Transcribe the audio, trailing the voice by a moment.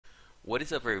What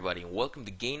is up everybody and welcome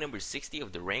to game number 60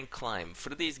 of the rank climb. For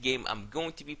today's game I'm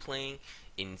going to be playing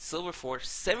in Silver 4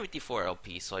 74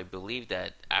 LP, so I believe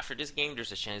that after this game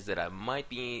there's a chance that I might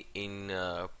be in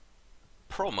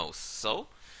promos, so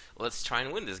let's try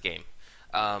and win this game.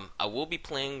 I will be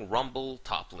playing Rumble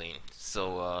top lane,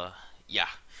 so yeah,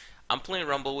 I'm playing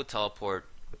Rumble with Teleport.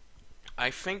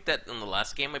 I think that in the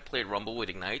last game I played Rumble with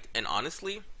Ignite, and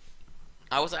honestly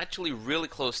I was actually really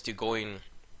close to going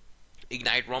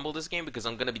Ignite Rumble this game because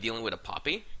I'm gonna be dealing with a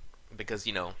Poppy. Because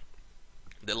you know,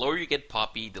 the lower you get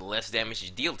Poppy, the less damage you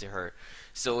deal to her.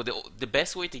 So the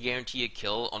best way to guarantee a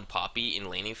kill on Poppy in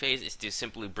laning phase is to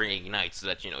simply bring Ignite, so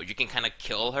that you know you can kind of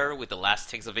kill her with the last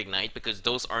ticks of Ignite, because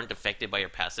those aren't affected by your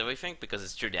passive, I think, because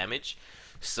it's true damage.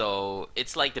 So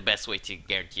it's like the best way to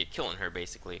guarantee a kill on her,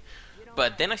 basically.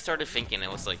 But then I started thinking, I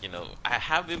was like, you know, I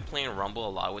have been playing Rumble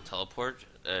a lot with Teleport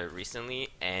recently,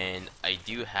 and I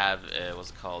do have what's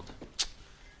it called?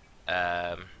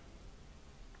 I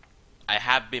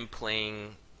have been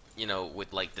playing, you know,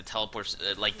 with like the teleports,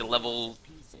 like the level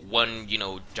 1, you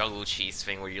know, juggle cheese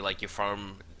thing, where you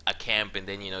farm a camp and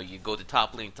then you know you go to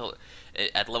top lane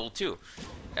at level 2.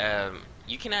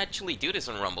 You can actually do this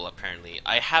on Rumble apparently.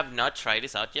 I have not tried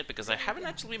this out yet because I haven't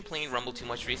actually been playing Rumble too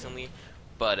much recently,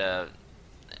 but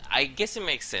I guess it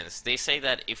makes sense. They say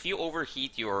that if you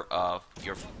overheat your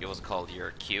what's it called,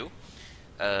 your Q,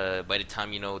 by the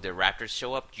time you know the Raptors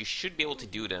show up, you should be able to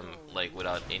do them like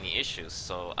without any issues.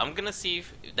 So I'm gonna see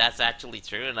if that's actually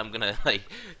true, and I'm gonna like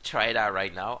try it out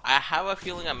right now. I have a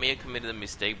feeling I may have committed a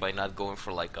mistake by not going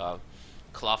for like a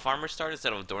cloth armor start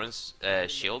instead of Doran's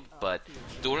shield, but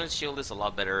Doran's shield is a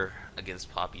lot better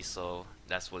against Poppy, so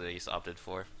that's what I just opted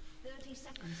for.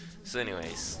 So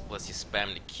anyways, let's just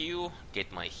spam the Q,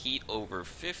 get my heat over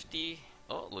 50.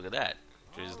 Oh, look at that.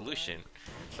 There's Lucian.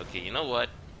 Okay, you know what?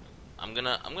 I'm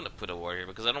gonna put a warrior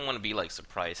because I don't want to be like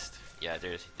surprised. Yeah,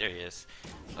 there he is.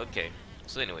 Okay.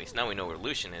 So anyways, now we know where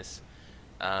Lucian is.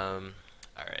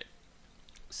 Alright.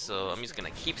 So I'm just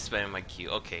gonna keep spamming my Q.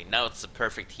 Okay, now it's the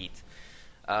perfect heat.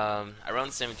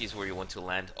 Around 70 is where you want to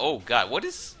land. Oh god, what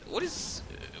is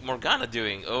Morgana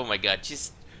doing? Oh my god,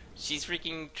 she's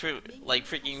freaking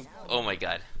freaking. Oh my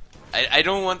god. I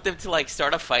don't want them to like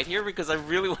start a fight here because I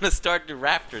really want to start the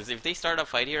Raptors. If they start a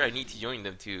fight here, I need to join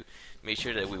them to make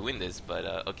sure that we win this.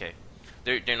 But okay,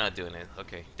 they're not doing it.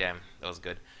 Okay, damn, that was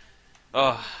good.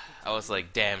 Oh, I was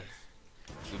like, damn,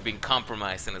 we've been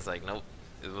compromised, and it's like, nope,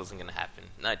 it wasn't gonna happen,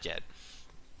 not yet.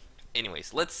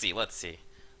 Anyways, let's see.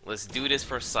 Let's do this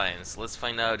for science. Let's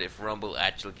find out if Rumble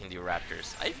actually can do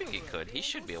Raptors. I think he could. He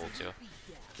should be able to.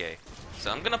 Okay,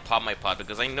 so I'm gonna pop my pot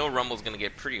because I know Rumble's gonna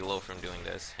get pretty low from doing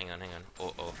this. Hang on.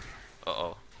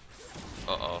 Uh-oh.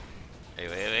 Hey,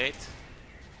 wait.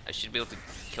 I should be able to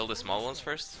kill the small ones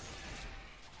first.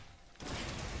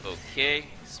 Okay,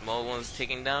 small ones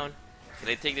taken down. Can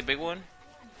I take the big one?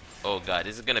 Oh god,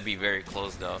 this is gonna be very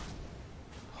close though.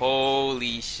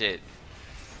 Holy shit.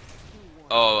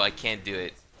 Oh, I can't do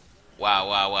it.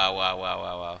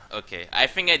 Wow. Okay, I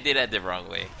think I did that the wrong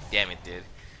way. Damn it, dude.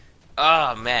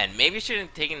 Oh man, maybe I should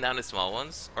have taken down the small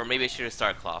ones, or maybe I should have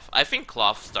started Cloth. I think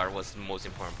Cloth start was the most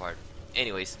important part.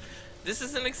 Anyways, this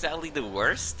isn't exactly the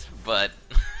worst, but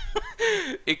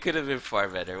it could have been far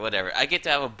better. Whatever. I get to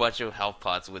have a bunch of health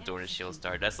pots with Doran's shield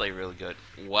start. That's like really good.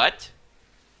 What?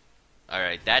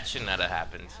 Alright, that should not have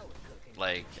happened.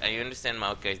 Like, I understand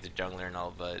Maokai is the jungler and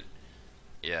all, but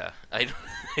yeah, I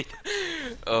don't.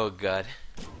 Oh god,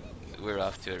 we're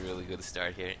off to a really good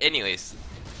start here. Anyways.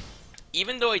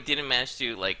 Even though I didn't manage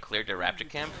to like clear the Raptor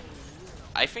camp,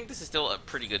 I think this is still a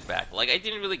pretty good back. Like I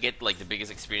didn't really get like the biggest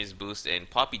experience boost, and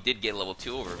Poppy did get level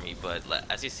 2 over me, but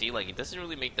as you see, like it doesn't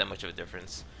really make that much of a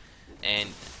difference. And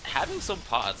having some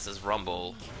pots as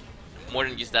Rumble, more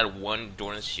than just that one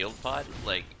Doran's shield pot,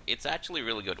 like it's actually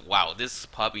really good. Wow, this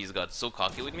Poppy's got so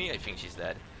cocky with me. I think she's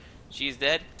dead. She's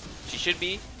dead. She should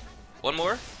be. One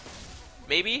more.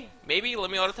 Maybe. Let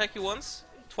me auto attack you once,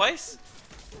 twice.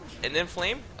 And then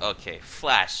flame? Okay,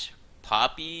 flash.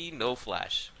 Poppy, no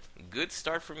flash. Good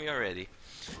start for me already.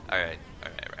 Alright.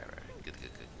 Good.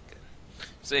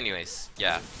 So anyways,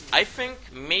 yeah. I think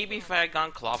maybe if I had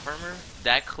gone cloth armor,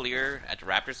 that clear at the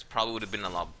Raptors probably would have been a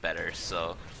lot better.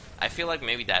 So I feel like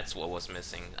maybe that's what was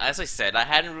missing. As I said, I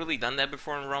hadn't really done that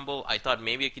before in Rumble. I thought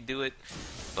maybe I could do it,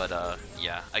 but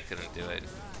yeah, I couldn't do it.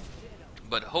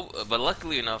 But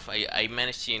luckily enough, I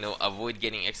managed to, you know, avoid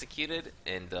getting executed,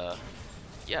 and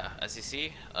yeah, as you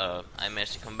see, I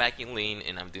managed to come back in lane,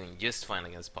 and I'm doing just fine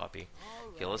against Poppy.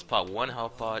 Okay, let's pop one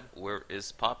health pot. Where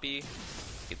is Poppy?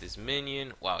 Get this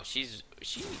minion. Wow, she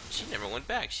never went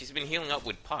back. She's been healing up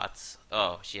with pots.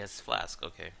 Oh, she has flask.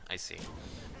 Okay, I see.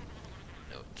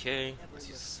 Okay, let's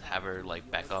just have her like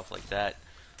back off like that.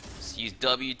 Let's use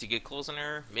W to get close on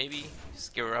her, maybe.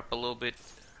 Scare her up a little bit,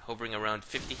 hovering around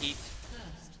 50 heat.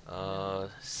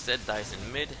 Set dies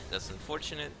in mid, that's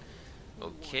unfortunate.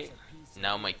 Okay,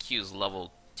 now my Q is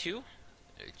level 2.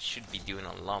 It should be doing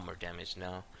a lot more damage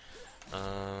now.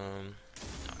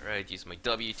 Alright, use my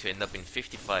W to end up in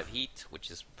 55 heat, which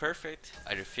is perfect.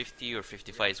 Either 50 or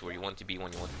 55 is where you want to be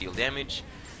when you want to deal damage.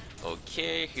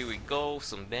 Okay, here we go,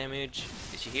 some damage.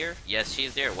 Is she here? Yes, she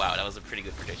is there. Wow, that was a pretty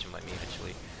good prediction by me,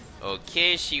 actually.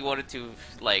 Okay, she wanted to,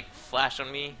 like, flash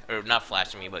on me. Or, not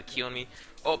flash on me, but Q on me.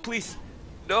 Oh, please!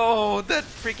 No, that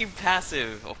freaking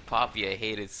passive of Poppy, I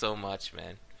hate it so much,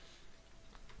 man.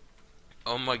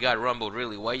 Oh my god, Rumble,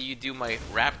 really? Why you do my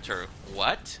Raptor?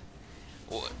 What?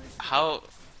 How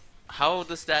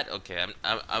does that? Okay,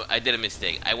 I did a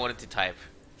mistake. I wanted to type.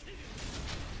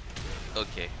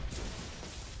 Okay.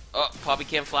 Oh, Poppy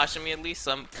can't flash on me at least,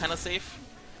 so I'm kind of safe.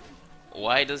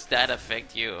 Why does that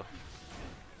affect you?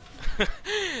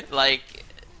 Like,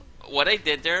 what I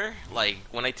did there, like,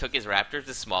 when I took his Raptors,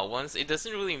 the small ones, it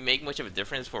doesn't really make much of a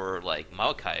difference for, like,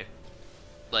 Maokai.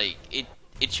 Like,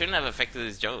 it shouldn't have affected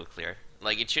his jungle clear.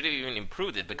 Like, it should have even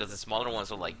improved it, because the smaller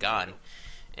ones are, like, gone.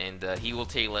 And he will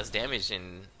take less damage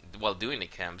while doing the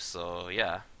camp, so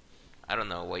yeah. I don't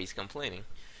know why he's complaining.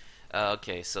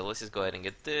 Okay, so let's just go ahead and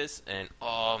get this, and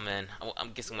oh man,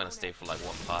 I'm guessing I'm gonna stay for like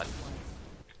one pot.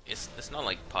 It's not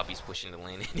like Poppy's pushing the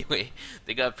lane anyway.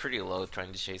 They got pretty low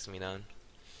trying to chase me down.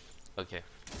 Okay,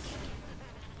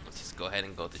 let's just go ahead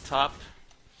and go to top.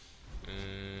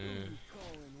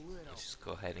 Let's just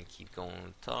go ahead and keep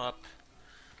going top.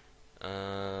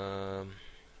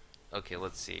 Okay,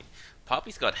 let's see.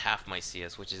 Poppy's got half my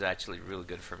CS, which is actually really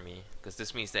good for me, because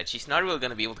this means that she's not really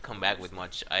going to be able to come back with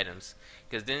much items,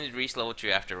 because then it reached level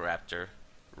 3 after Raptor.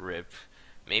 RIP.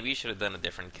 Maybe you should have done a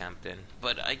different camp then.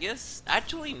 But I guess,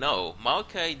 actually no.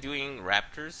 Maokai doing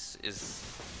Raptors is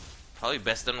probably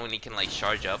best done when he can like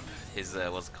charge up his,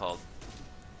 what's it called?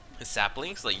 His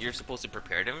saplings. Like, you're supposed to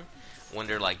prepare them when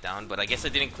they're like down, but I guess I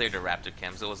didn't clear the Raptor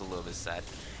camp, so it was a little bit sad.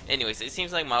 Anyways, it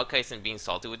seems like Maokai isn't being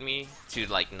salty with me to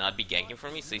like not be ganking for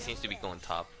me, so he seems to be going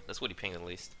top. That's what he pinged at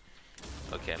least.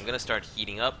 Okay, I'm gonna start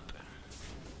heating up.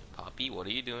 Poppy, what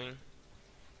are you doing?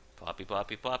 Poppy,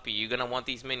 Poppy, Poppy, you're gonna want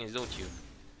these minions, don't you?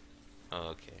 Oh,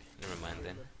 okay, never mind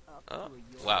then. Oh,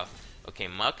 wow. Okay,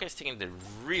 Maokai's taking the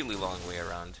really long way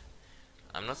around.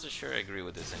 I'm not so sure I agree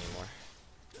with this anymore.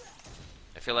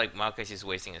 I feel like Maokai's just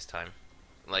wasting his time.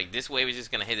 Like, this wave is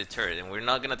just gonna hit the turret, and we're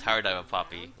not gonna tower dive a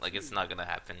Poppy. Like, it's not gonna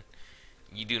happen.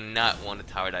 You do not want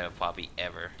to tower dive a Poppy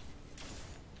ever.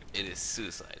 It is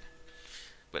suicide.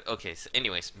 But okay, so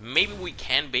anyways, maybe we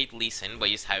can bait Lee Sin by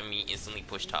just having me instantly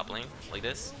push top lane like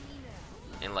this,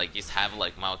 and like just have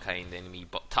like Maokai and the enemy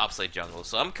top side jungle.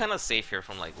 So I'm kind of safe here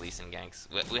from like Lee Sin ganks.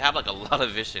 We have like a lot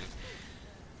of vision.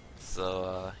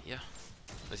 So yeah,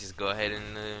 let's just go ahead and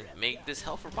make this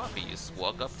hell for Poppy. Just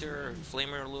walk up to her, flame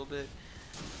her a little bit.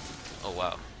 Oh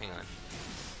wow, hang on.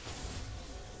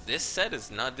 This set is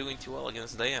not doing too well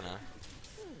against Diana.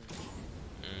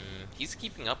 He's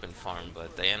keeping up in farm,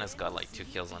 but Diana's got like 2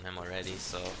 kills on him already,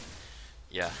 so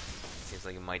yeah, seems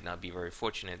like it might not be very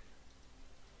fortunate.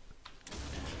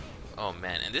 Oh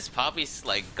man, and this Poppy's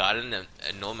like gotten a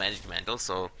no magic mantle,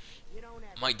 so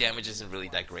my damage isn't really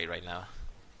that great right now.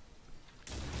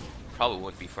 Probably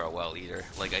won't be for a while either.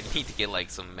 Like, I need to get like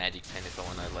some magic pen if I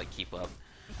wanna like keep up.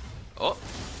 Oh,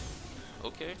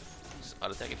 okay. Just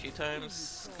auto attack a few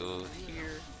times. Go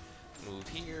here, move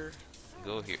here,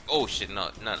 go here. Oh shit,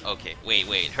 not okay.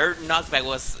 Wait. Her knockback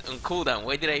was on cooldown.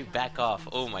 Why did I back off?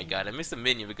 Oh my god, I missed a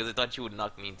minion because I thought she would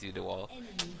knock me into the wall.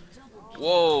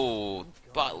 Whoa,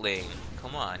 bot lane.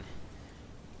 Come on.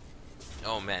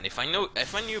 Oh man, if I knew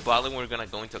bot lane were gonna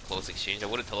go into a close exchange, I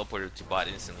would have teleported to bot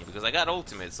instantly because I got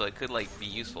ultimate, so it could like be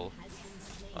useful.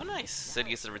 Oh nice, Sid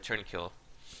gets a return kill.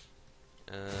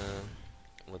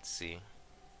 Let's see.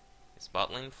 Is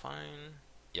bot lane fine?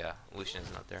 Yeah,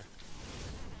 Lucian's not there.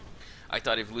 I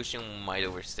thought if Lucian might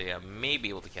overstay, I may be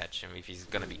able to catch him if he's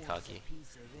gonna be cocky.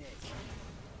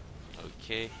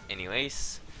 Okay,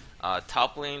 anyways.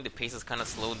 Top lane, the pace has kind of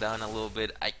slowed down a little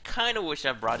bit. I kind of wish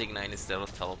I brought Ignite instead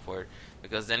of Teleport,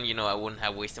 because then, you know, I wouldn't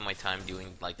have wasted my time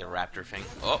doing, like, the Raptor thing.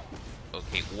 Oh,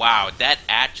 okay, wow, that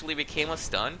actually became a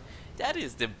stun? That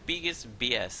is the biggest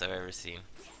BS I've ever seen.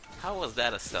 How was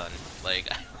that a stun? Like,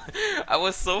 I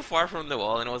was so far from the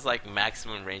wall, and it was, like,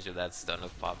 maximum range of that stun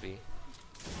of Poppy.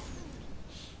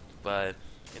 But,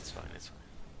 it's fine, it's fine.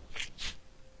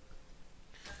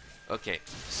 Okay,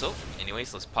 so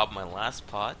anyways, let's pop my last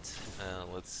pot.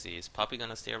 Let's see, is Poppy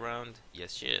gonna stay around?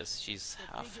 Yes, she is. She's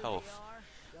half health.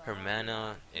 Her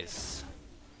mana is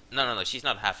No, no, no. She's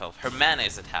not half health. Her mana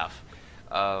is at half.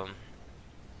 Um,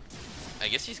 I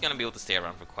guess she's gonna be able to stay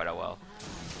around for quite a while.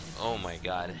 Oh my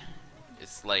god.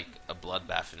 It's like a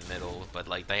bloodbath in the middle, but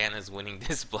like Diana's winning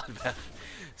this bloodbath.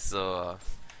 So,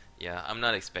 yeah, I'm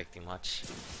not expecting much.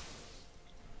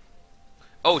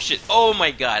 Oh shit. Oh my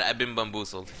god, I've been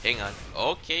bamboozled. Hang on.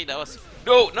 Okay, that was...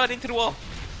 No, not into the wall.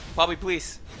 Poppy,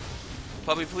 please.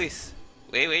 Poppy, please.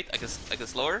 Wait, wait. I can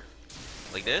slow her.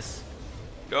 Like this.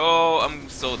 No, I'm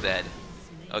so dead.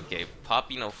 Okay,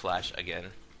 Poppy no flash again.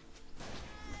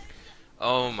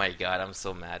 Oh my god, I'm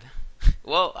so mad.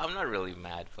 Well, I'm not really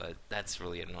mad, but that's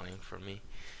really annoying for me.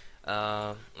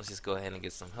 Let's just go ahead and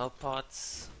get some health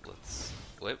pots.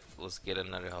 Let's get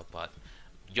another health pot.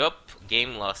 Yup,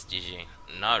 game lost, GG.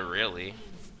 Not really.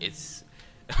 It's...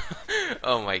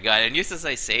 Oh my god, and just as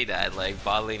I say that, like,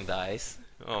 bot lane dies.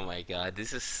 Oh my god,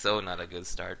 this is so not a good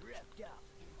start.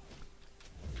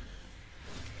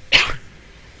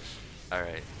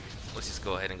 Alright, let's just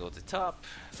go ahead and go to top.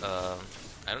 I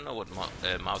don't know what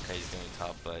Maokai is doing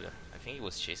top, but I think he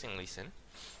was chasing Lee Sin.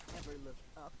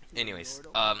 Anyways,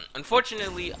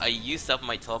 unfortunately, I used up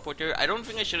my teleporter. I don't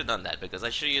think I should have done that, because I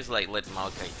should have just, like, let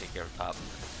Maokai take care of top.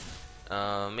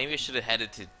 Maybe I should have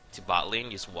headed to bot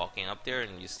lane, just walking up there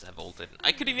and just have ulted.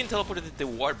 I could even teleported the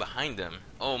ward behind them.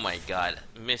 Oh my god,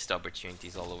 missed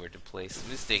opportunities all over the place.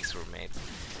 Mistakes were made.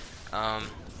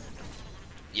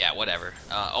 Yeah, whatever.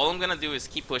 All I'm gonna do is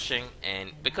keep pushing,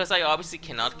 and because I obviously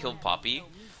cannot kill Poppy,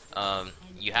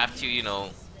 you have to, you know,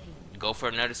 go for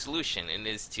another solution, and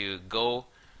is to go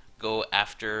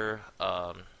after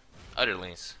other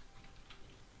lanes.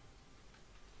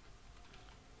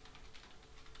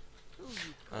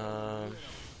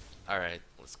 Alright,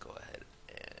 let's go ahead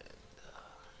and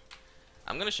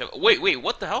I'm gonna show. Wait, wait,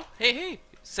 what the hell? Hey, hey,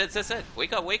 said,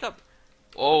 wake up, wake up!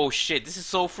 Oh shit, this is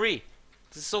so free.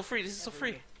 This is so free. This is so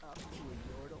free.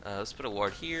 Let's put a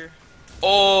ward here.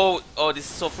 Oh, oh, this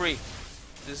is so free.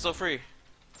 This is so free.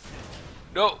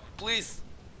 No, please.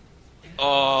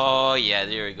 Oh yeah,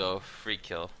 there we go. Free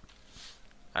kill.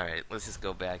 All right, let's just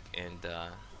go back and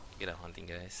get a hunting,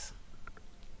 guys.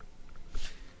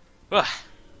 All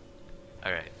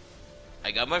right,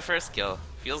 I got my first kill.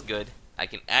 Feels good. I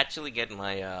can actually get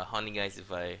my hunting, guys.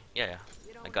 If I I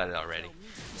got it already.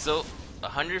 So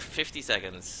 150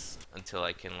 seconds until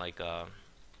I can like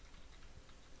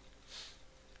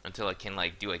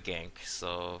do a gank.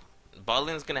 So bot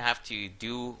lane is gonna have to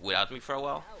do without me for a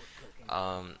while.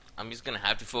 I'm just gonna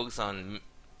have to focus on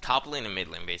top lane and mid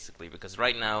lane basically, because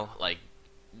right now, like,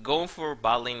 going for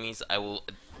bot lane means I will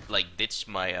like ditch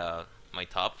my my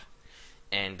top,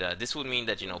 and this would mean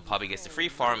that, you know, Poppy gets the free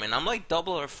farm, and I'm like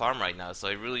double her farm right now, so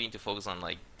I really need to focus on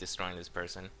like destroying this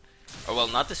person, or well,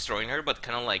 not destroying her, but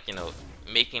kind of like, you know,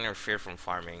 making her fear from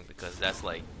farming, because that's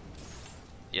like,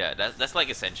 yeah, that's like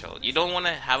essential. You don't want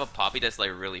to have a Poppy that's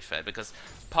like really fed, because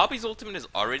Poppy's ultimate is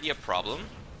already a problem.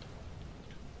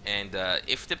 And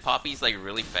if the Poppy's like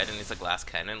really fed and it's a glass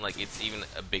cannon, like, it's even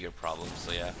a bigger problem.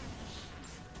 So yeah,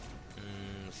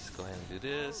 let's just go ahead and do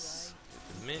this.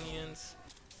 Get the minions.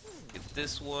 Get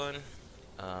this one.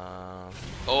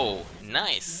 Oh,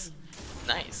 nice,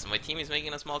 nice. My team is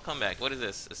making a small comeback. What is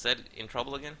this? Is Zed in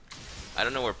trouble again? I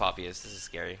don't know where Poppy is. This is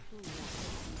scary.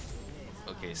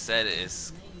 Okay, Zed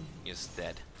is just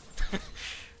dead.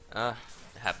 It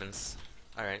happens.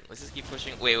 Alright, let's just keep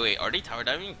pushing. Wait, wait, are they tower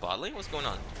diving bot lane? What's going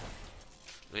on?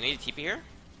 Do we need a TP here?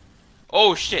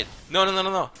 Oh shit! No, no, no, no,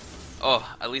 no!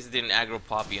 Oh, at least it didn't aggro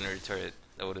Poppy under the turret.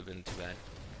 That would have been too bad.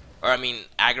 Or, I mean,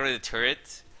 aggro the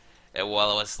turret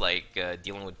while I was, like,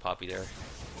 dealing with Poppy there.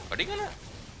 Are they gonna...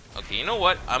 Okay, you know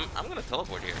what? I'm gonna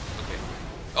teleport here. Okay.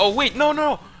 Oh, wait, no,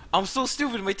 no! I'm so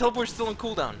stupid! My teleport's still on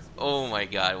cooldown! Oh my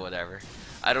god, whatever.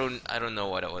 I don't know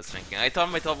what I was thinking. I thought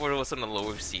my teleporter was on a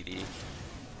lower CD.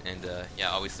 And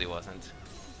yeah, obviously it wasn't.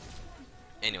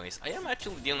 Anyways, I am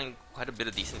actually dealing quite a bit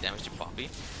of decent damage to Poppy.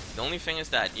 The only thing is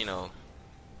that, you know,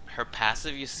 her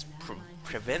passive just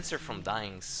prevents her from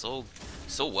dying so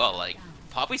well. Like,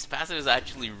 Poppy's passive is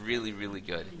actually really, really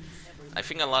good. I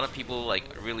think a lot of people like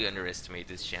really underestimate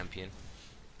this champion.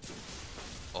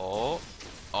 Oh,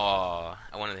 oh!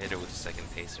 I wanted to hit her with a second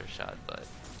taser shot, but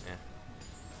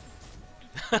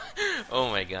yeah. Oh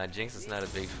my god, Jinx is not a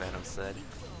big fan of Zed.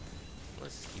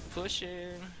 Let's keep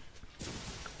pushing.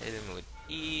 Hit him with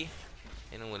E.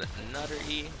 Hit him with another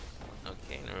E.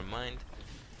 Okay, never mind.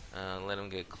 Let him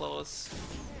get close.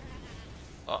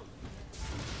 Oh.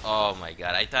 Oh my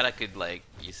god, I thought I could like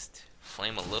just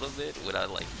flame a little bit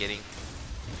without like getting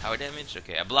tower damage.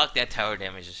 Okay, I blocked that tower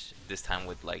damage this time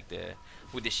with like the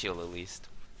shield at least.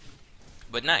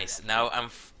 But nice. Now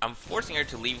I'm forcing her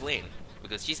to leave lane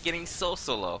because she's getting so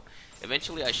low.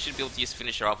 Eventually, I should be able to just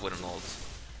finish her off with an ult.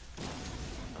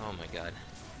 Oh my god.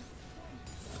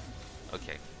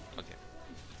 Okay, okay.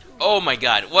 Oh my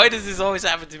god, why does this always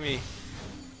happen to me?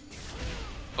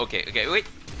 Okay, okay, wait.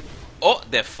 Oh,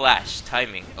 the flash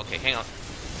timing. Okay, hang on.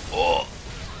 Oh,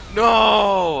 no!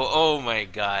 Oh my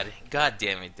god. God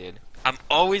damn it, dude. I'm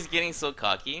always getting so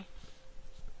cocky.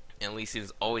 And Lee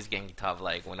Sin's always ganking top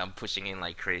like when I'm pushing in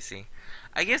like crazy.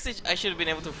 I guess I should have been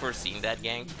able to foresee that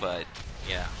gank, but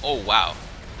yeah. Oh wow.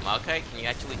 Maokai, can you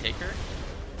actually take her?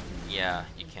 Yeah,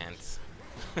 you can't.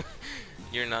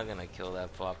 You're not gonna kill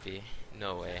that Poppy.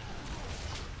 No way.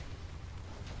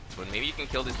 But maybe you can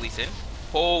kill this Lee Sin.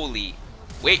 Holy.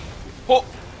 Wait. Oh.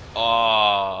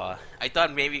 Oh. I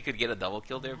thought maybe you could get a double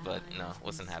kill there, but no,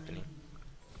 wasn't happening.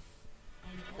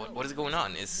 What is going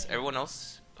on? Is everyone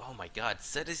else? Oh my god,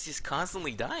 Zed is just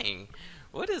constantly dying.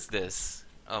 What is this?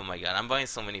 Oh my god, I'm buying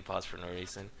so many pots for no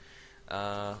reason.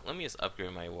 Let me just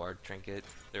upgrade my ward trinket.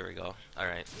 There we go.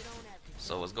 Alright.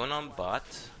 So what's going on bot?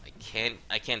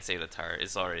 I can't save the tower.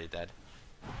 It's already dead.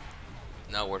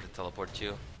 Not worth it teleport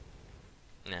to.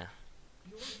 Nah.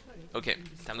 Okay,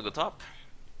 time to go top.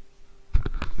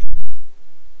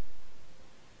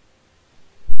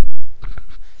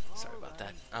 Sorry about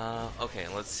that. Okay,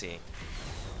 let's see.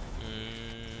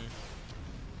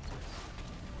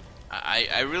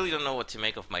 I really don't know what to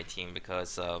make of my team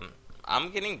because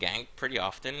I'm getting ganked pretty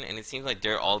often and it seems like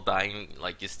they're all dying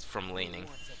like just from laning.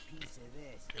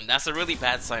 And that's a really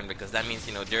bad sign because that means,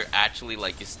 you know, they're actually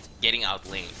like just getting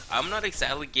outlaned. I'm not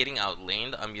exactly getting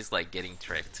outlaned, I'm just like getting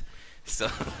tricked. So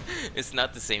it's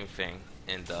not the same thing.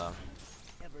 And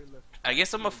I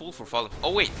guess I'm a fool for falling.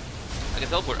 Oh wait, I can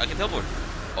teleport, I can teleport.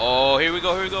 Oh, here we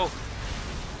go, here we go.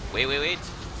 Wait, wait, wait.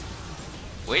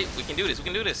 Wait, we can do this, we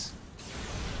can do this.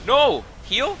 No!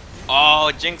 Heal?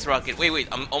 Oh, Jinx Rocket. Wait, wait,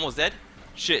 I'm almost dead?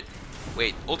 Shit.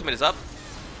 Wait, ultimate is up.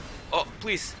 Oh,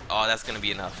 please. Oh, that's gonna be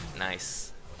enough.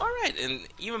 Nice. Alright, and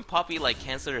even Poppy, like,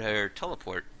 canceled her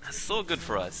teleport. That's so good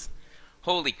for us.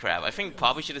 Holy crap. I think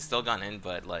Poppy should have still gone in,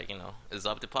 but, like, you know, it's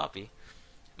up to Poppy.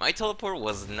 My teleport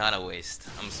was not a waste.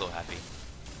 I'm so happy.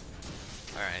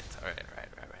 Alright, alright, alright,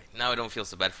 alright. Now I don't feel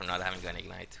so bad for not having Gun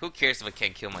Ignite. Who cares if I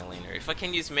can't kill my laner? If I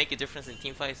can just make a difference in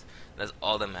team fights, that's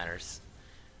all that matters.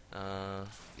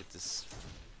 Get this.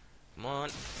 Come on.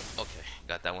 Okay,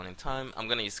 got that one in time. I'm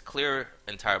gonna just clear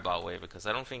entire bot wave because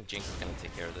I don't think Jinx is gonna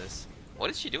take care of this. What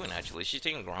is she doing actually? Is she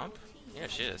taking Gromp? Yeah,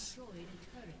 she is.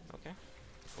 Okay.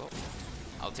 Well,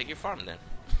 I'll take your farm then.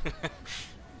 Got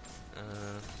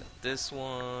this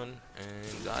one,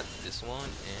 and got this one,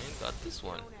 and got this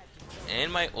one.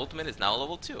 And my ultimate is now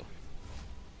level 2.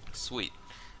 Sweet.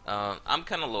 I'm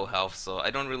kinda low health, so I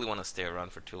don't really want to stay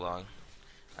around for too long.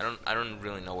 I don't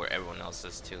really know where everyone else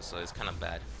is too, so it's kind of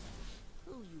bad.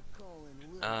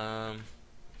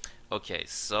 Okay,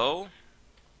 so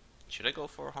should I go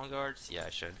for Hung Guards? Yeah, I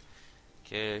should.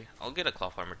 Okay, I'll get a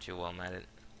cloth armor too while I'm at it.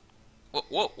 Whoa,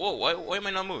 whoa, whoa! Why am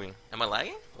I not moving? Am I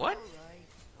lagging? What?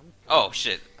 Oh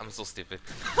shit! I'm so stupid.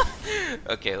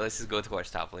 Okay, let's just go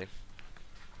towards top lane.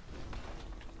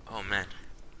 Oh man,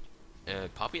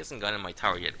 Poppy hasn't gotten my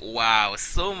tower yet. Wow,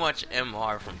 so much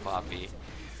MR from Poppy.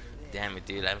 Damn it,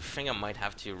 dude. I think I might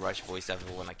have to rush voice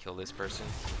after when I kill this person.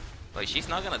 Like, she's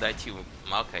not gonna die to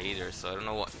Maokai either, so I don't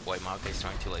know why Maokai's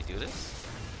trying to, like, do this.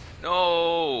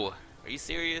 No! Are you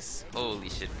serious? Holy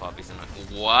shit, Poppy's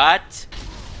annoying. What?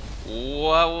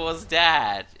 What was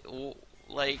that?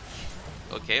 Like,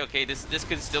 okay, this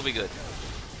could still be good.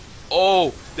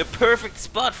 Oh, the perfect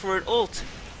spot for an ult!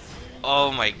 Oh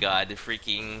my god, the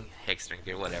freaking Hex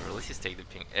Drinker, whatever. Let's just take the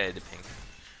pink.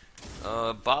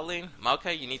 Bot lane,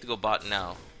 Maokai, you need to go bot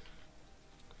now.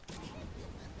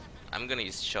 I'm gonna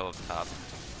just shove up top.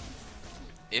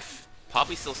 If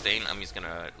Poppy's still staying, I'm just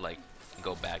gonna like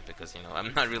go back because, you know,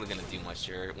 I'm not really gonna do much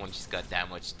here once she's got that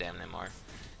much damn MR.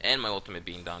 And my ultimate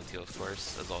being down too, of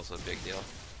course. That's also a big deal.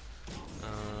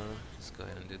 Let's go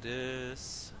ahead and do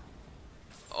this.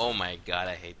 Oh my god,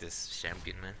 I hate this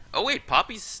champion, man. Oh wait,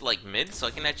 Poppy's like mid, so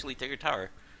I can actually take her tower.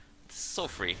 It's so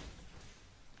free.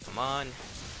 Come on.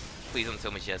 Please don't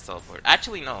tell me she has teleport.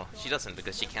 Actually, no, she doesn't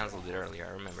because she cancelled it earlier,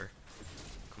 I remember.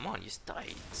 Come on, you just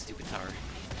died, stupid tower.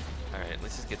 Alright,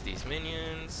 let's just get these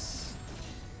minions.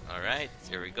 Alright,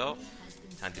 here we go.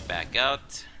 Time to back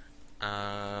out.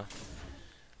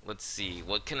 Let's see,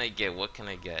 what can I get? What can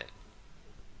I get?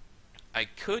 I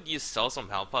could use sell some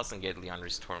health pots and get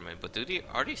Leandra's Torment, but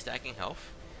are they stacking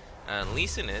health? Lee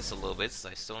Sin is a little bit, so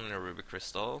I still need a Ruby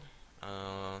Crystal.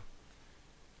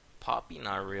 Poppy,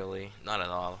 not really, not at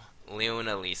all.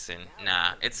 Leona, Lee Sin,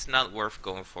 nah, it's not worth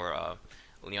going for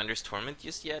Leandra's Torment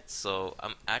just yet, so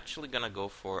I'm actually gonna go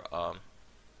for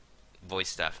voice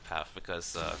staff path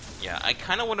because yeah, I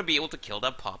kind of want to be able to kill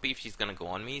that Poppy if she's gonna go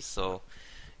on me. So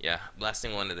yeah,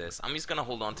 blasting one of this. I'm just gonna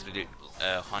hold on to the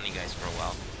Honey guys for a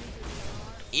while.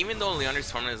 Even though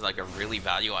Leonard's Torment is like a really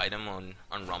value item on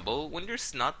Rumble, when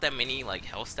there's not that many like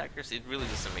health stackers, it really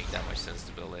doesn't make that much sense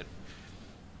to build it.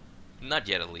 Not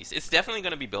yet, at least. It's definitely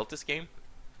gonna be built this game,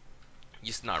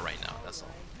 just not right now. That's all.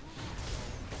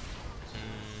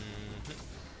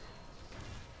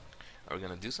 Are we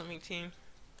gonna do something, team?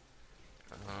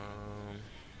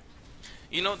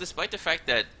 You know, despite the fact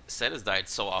that Seth has died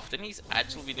so often, he's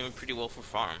actually been doing pretty well for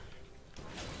farm.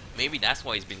 Maybe that's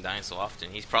why he's been dying so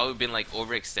often. He's probably been like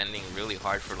overextending really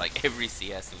hard for like every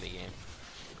CS in the game.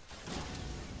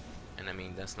 And I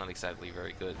mean, that's not exactly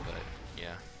very good, but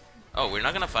yeah. Oh, we're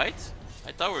not gonna fight?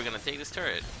 I thought we were gonna take this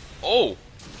turret. Oh!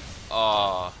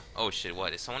 Oh shit,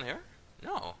 what? Is someone here?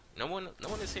 No. No one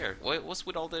is here. What's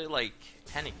with all the like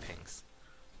panic pings?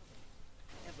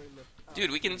 Dude,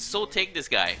 we can so take this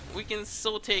guy. We can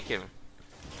so take him.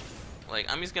 Like,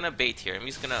 I'm just gonna bait here. I'm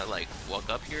just gonna like walk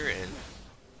up here and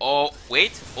oh,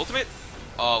 wait, ultimate?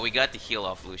 Oh, we got the heal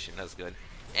off Lucian, that's good.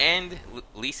 And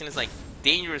Lee Sin is like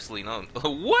dangerously known.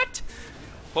 What?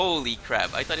 Holy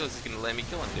crap, I thought he was just gonna let me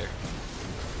kill him there.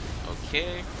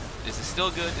 Okay, this is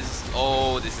still good.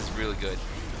 This is really good.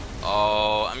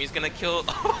 Oh, I'm just gonna kill.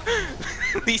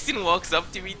 Lee Sin walks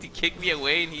up to me to kick me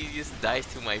away and he just dies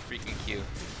to my freaking Q.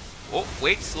 Oh,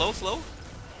 wait, slow.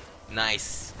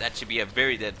 Nice, that should be a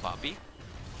very dead Poppy.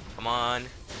 Come on,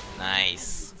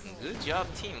 nice. Good job,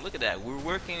 team. Look at that. We're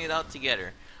working it out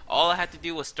together. All I had to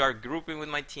do was start grouping with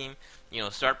my team, you know,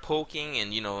 start poking,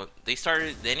 and you know, the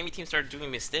enemy team started doing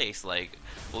mistakes. Like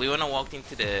Leona walked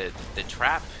into the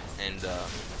trap, and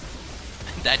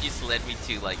that just led me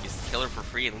to like just kill her for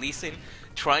free. And Lee Sin,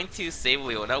 trying to save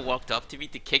Leona, walked up to me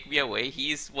to kick me away.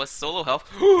 He was solo health.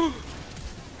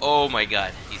 Oh my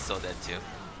god, he's so dead too.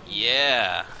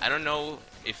 Yeah, I don't know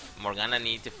if Morgana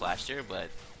needed to flash there, but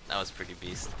that was pretty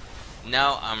beast.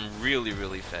 Now I'm really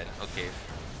fed. Okay,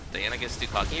 Diana gets too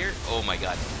cocky here. Oh my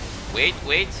god. Wait,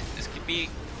 this could be...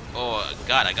 Oh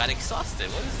god, I got exhausted.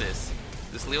 What is this?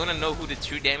 Does Leona know who the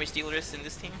true damage dealer is in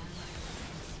this team?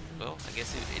 Well, I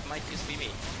guess it might just be me.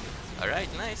 Alright,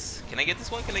 nice. Can I get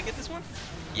this one?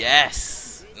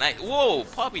 Yes! Nice. Whoa,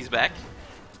 Poppy's back.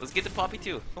 Let's get the Poppy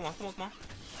too. Come on.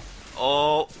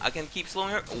 Oh, I can keep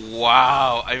slowing her.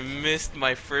 Wow, I missed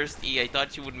my first E. I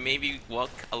thought she would maybe walk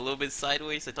a little bit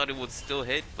sideways. I thought it would still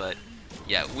hit, but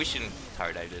yeah, we shouldn't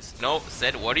tower dive this. No,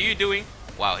 Seth, what are you doing?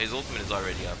 Wow, his ultimate is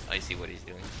already up. I see what he's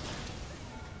doing.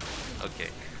 Okay,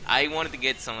 I wanted to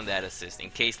get some of that assist in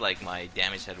case like my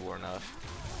damage had worn off.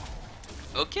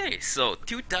 Okay, so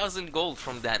 2,000 gold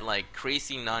from that like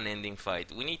crazy non-ending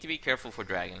fight. We need to be careful for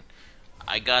Dragon.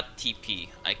 I got TP.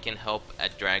 I can help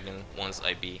at Dragon once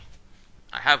I be.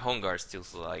 I have home guards too,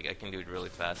 so like I can do it really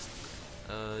fast.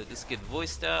 Let's get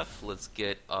voice staff. Let's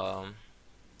get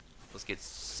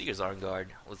Seer's Arm Guard.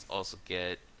 Let's also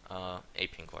get a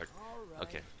pink card.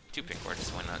 Okay, 2 pink cards.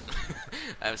 Why not?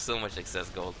 I have so much excess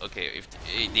gold. Okay, if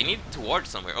they need to ward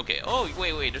somewhere. Okay. Oh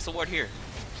wait. There's a ward here.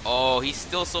 Oh, he's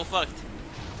still so fucked.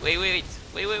 Wait.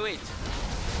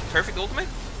 Perfect ultimate.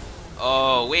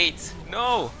 Oh wait,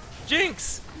 no,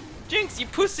 Jinx, you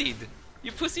pussied.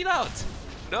 You pussied out.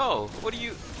 No, what are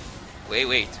you...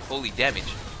 Wait, holy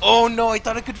damage. Oh no, I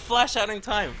thought I could flash out in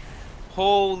time.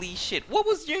 Holy shit, what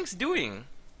was Jinx doing?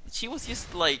 She was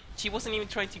just like, she wasn't even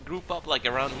trying to group up like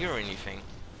around here or anything.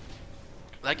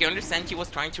 Like I understand she was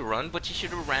trying to run, but she should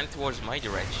have ran towards my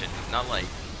direction, not like...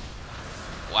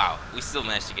 Wow, we still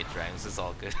managed to get dragons, it's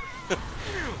all good.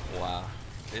 Wow,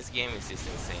 this game is just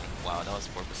insane. Wow, that was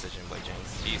poor precision by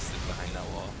Jinx. She stood behind that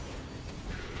wall.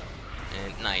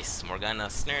 And nice, Morgana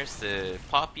snares the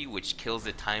Poppy, which kills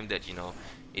the time that, you know,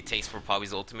 it takes for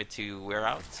Poppy's ultimate to wear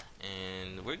out.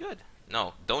 And we're good.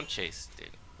 No, don't chase, dude.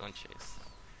 Don't chase.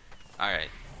 Alright.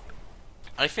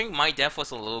 I think my death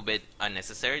was a little bit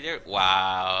unnecessary there.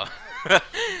 Wow.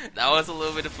 That was a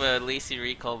little bit of a lazy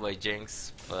recall by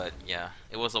Jinx. But yeah,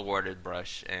 it was a warded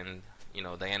brush. And, you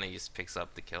know, Diana just picks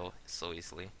up the kill so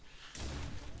easily.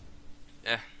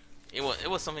 Yeah, it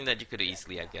was something that you could have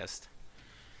easily have guessed.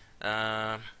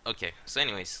 Okay, so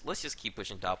anyways, let's just keep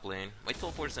pushing top lane. My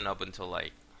teleport isn't up until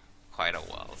like quite a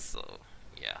while, so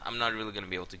yeah, I'm not really gonna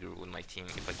be able to group with my team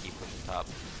if I keep pushing top.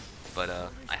 But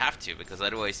I have to, because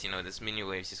otherwise, you know, this mini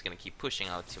wave is just gonna keep pushing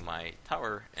out to my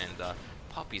tower, and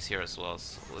Poppy's here as well,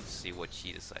 so let's see what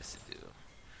she decides to do.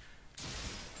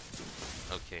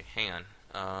 Okay, hang on.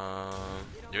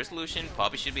 There's Lucian.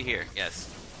 Poppy should be here. Yes.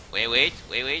 Wait.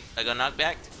 I got knocked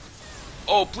back.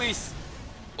 Oh, please.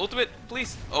 Ultimate,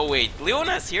 please. Oh, wait.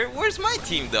 Leona's here? Where's my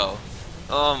team, though?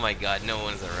 Oh, my God. No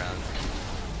one's around.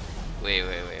 Wait.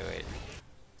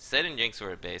 Zed and Jinx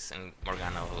were at base, and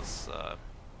Morgana was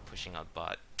pushing out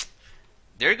bot.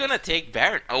 They're gonna take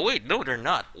Baron. Oh wait, no, they're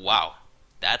not. Wow,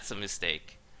 that's a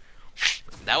mistake.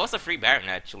 That was a free Baron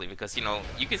actually, because you know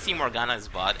you could see Morgana's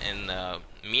bot, and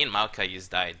me and Maokai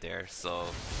just died there, so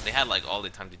they had like all the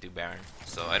time to do Baron.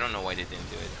 So I don't know why they didn't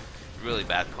do it. Really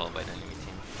bad call by the enemy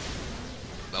team.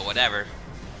 But whatever.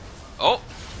 Oh,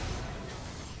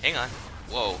 hang on.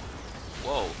 Whoa.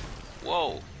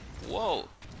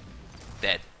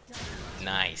 Dead.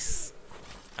 Nice.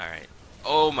 All right.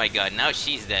 Oh my god, now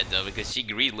she's dead though because she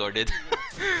greed lorded.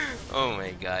 Oh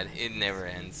my god, it never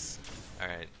ends.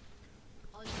 Alright.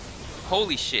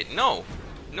 Holy shit, no!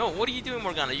 No, what are you doing,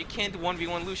 Morgana? You can't do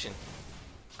 1v1 Lucian.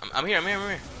 I'm here.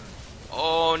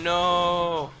 Oh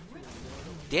no!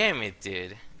 Damn it,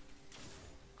 dude.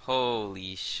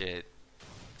 Holy shit.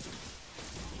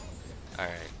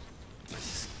 Alright. Let's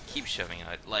just keep shoving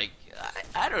out. Like,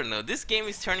 I don't know. This game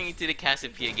is turning into the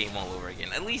Cassiopeia game all over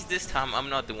again. At least this time I'm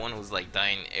not the one who's like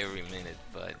dying every minute,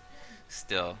 but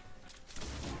still.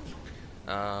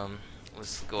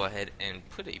 Let's go ahead and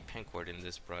put a pink ward in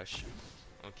this brush.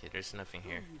 Okay, there's nothing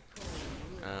here.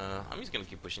 I'm just gonna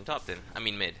keep pushing top then. I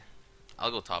mean mid.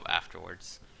 I'll go top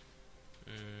afterwards.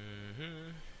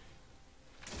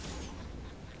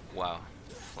 Wow.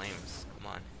 Flames, come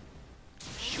on.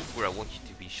 Shoot where I want you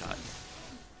to be shot.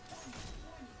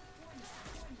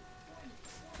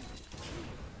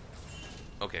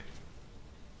 Okay.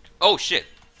 Oh shit!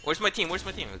 Where's my team?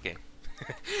 Okay.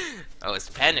 Oh, it's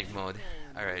panic mode.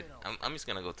 Alright, I'm just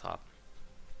gonna go top.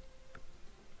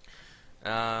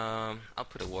 I'll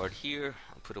put a ward here.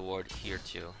 I'll put a ward here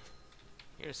too.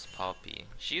 Here's Poppy.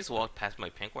 She's walked past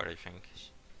my pink ward, I think.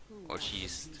 Or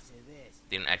she's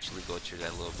didn't actually go through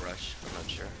that little brush. I'm not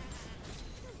sure.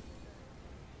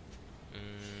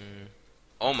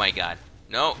 Oh my god.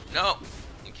 No.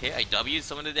 Okay, I W'd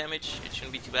some of the damage. It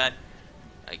shouldn't be too bad.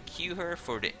 I Q her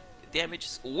for the damage.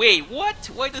 Wait, what?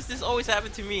 Why does this always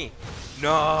happen to me?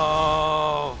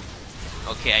 No.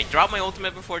 Okay, I dropped my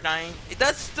ultimate before dying.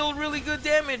 That's still really good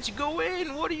damage. Go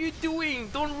in. What are you doing?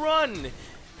 Don't run.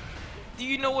 Do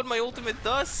you know what my ultimate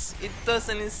does? It does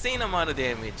an insane amount of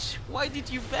damage. Why did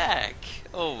you back?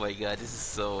 Oh my god, this is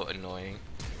so annoying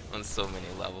on so many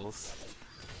levels.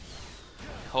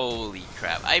 Holy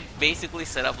crap. I basically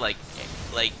set up like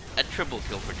a triple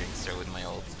kill for Jinxer with my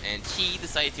ult, and she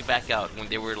decided to back out when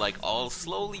they were like all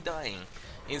slowly dying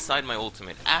inside my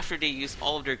ultimate after they used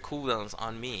all of their cooldowns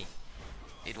on me.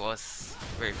 It was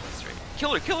very frustrating.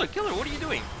 Kill her, what are you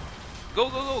doing? Go,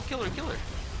 kill her.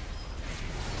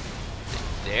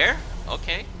 There?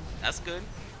 Okay, that's good.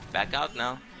 Back out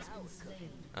now.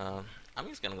 I'm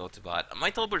just gonna go to bot. My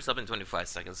teleport's up in 25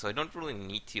 seconds, so I don't really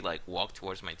need to like walk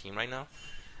towards my team right now.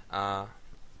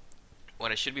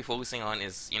 What I should be focusing on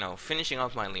is, you know, finishing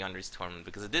off my Leandri's tournament,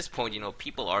 because at this point, you know,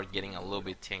 people are getting a little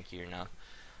bit tankier now.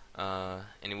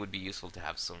 And it would be useful to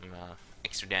have some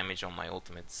extra damage on my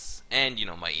ultimates, and, you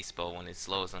know, my E-spell when it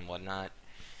slows and whatnot.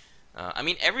 I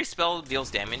mean, every spell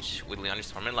deals damage with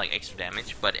Leandri's tournament, like extra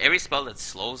damage, but every spell that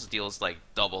slows deals like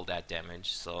double that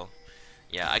damage, so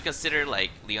yeah, I consider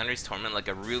like Leandri's tournament like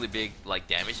a really big like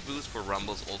damage boost for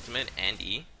Rumble's ultimate and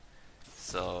E.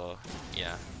 So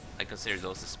yeah, I consider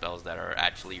those the spells that are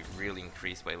actually really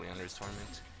increased by Leandri's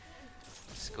tournament.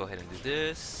 Let's go ahead and do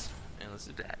this, and let's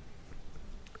do that.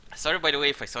 Sorry, by the way,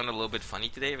 if I sound a little bit funny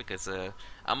today, because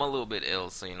I'm a little bit ill,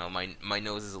 so you know my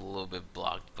nose is a little bit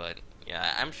blocked. But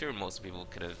yeah, I'm sure most people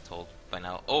could have told by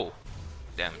now. Oh,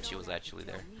 damn, she was actually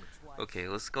there. Okay,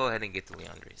 let's go ahead and get to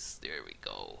Leandri's. There we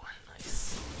go.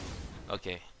 Nice.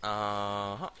 Okay.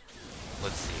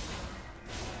 Let's see.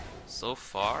 So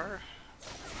far,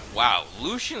 wow,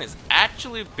 Lucian has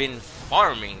actually been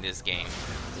farming this game.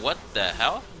 What the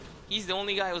hell? He's the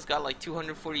only guy who's got like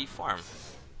 240 farm.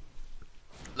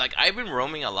 Like, I've been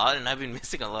roaming a lot and I've been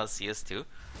missing a lot of CS too,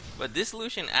 but this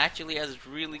Lucian actually has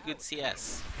really good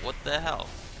CS. What the hell?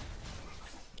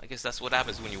 I guess that's what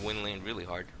happens when you win lane really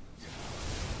hard.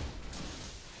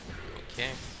 Okay.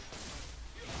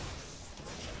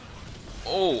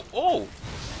 Oh,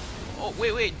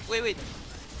 wait.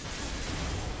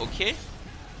 Okay.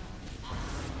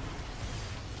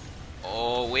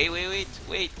 Oh, wait.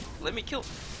 Let me kill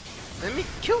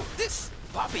this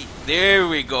Poppy. There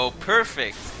we go.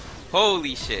 Perfect.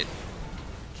 Holy shit.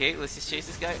 Okay, let's just chase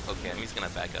this guy. Okay, I'm just gonna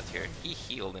back out here. He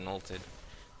healed and ulted.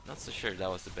 Not so sure that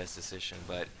was the best decision,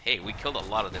 but hey, we killed a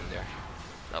lot of them there.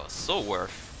 That was so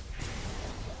worth.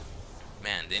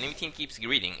 Man, the enemy team keeps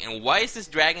greeting. And why is this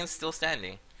dragon still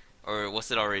standing? Or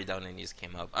was it already down and just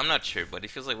came up? I'm not sure, but it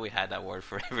feels like we had that ward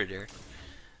forever there.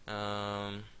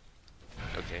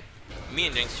 Okay. Me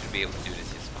and Jinx should be able to do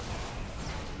this. It's fine.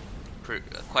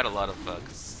 quite a lot of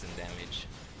consistent damage.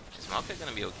 Is Maokai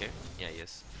gonna be okay? Yeah,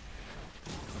 yes.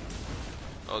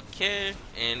 Okay,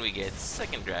 and we get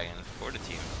second dragon for the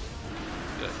team.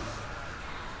 Good.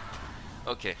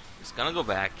 Okay, just gonna go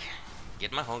back,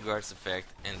 get my home guards effect,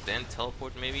 and then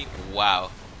teleport maybe?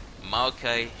 Wow.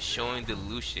 Maokai showing the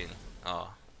Lucian.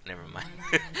 Oh, never mind.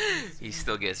 He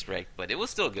still gets wrecked, but it was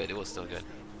still good. It was still good.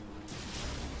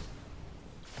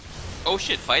 Oh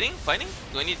shit, fighting? Fighting?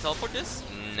 Do I need to teleport this?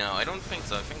 No, I don't think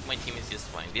so. I think my team is just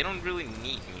fine. They don't really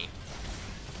need me.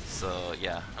 So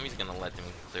yeah, I'm just gonna let them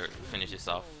finish this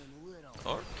off.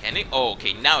 Or can they? Oh,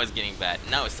 okay, now it's getting bad.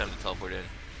 Now it's time to teleport in.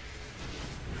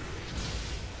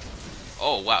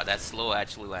 Oh wow, that slow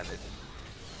actually landed.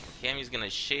 Okay, I'm just gonna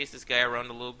chase this guy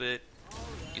around a little bit.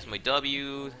 Use my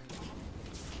W.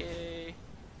 Okay.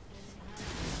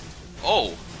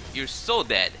 Oh, you're so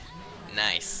dead.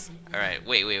 Nice. Alright,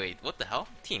 wait. What the hell?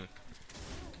 Team.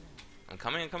 I'm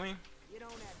coming.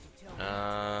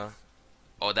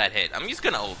 Oh, that hit. I'm just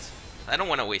gonna ult. I don't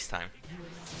want to waste time.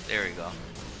 There we go.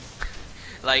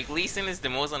 Like, Lee Sin is the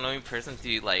most annoying person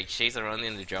to, like, chase around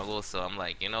in the jungle, so I'm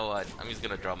like, you know what? I'm just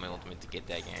gonna drop my ultimate to get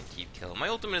that guaranteed kill. My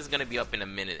ultimate is gonna be up in a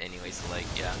minute anyway, so, like,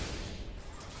 yeah.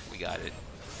 We got it.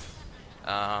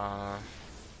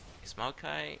 Is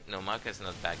Maokai? No, Maokai's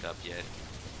not back up yet.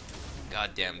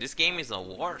 God damn, this game is a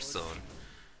war zone.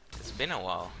 It's been a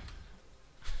while.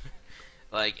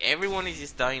 Like, everyone is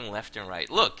just dying left and right.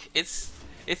 Look, it's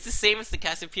the same as the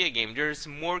Cassiopeia game. There's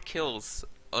more kills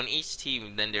on each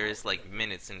team than there is, like,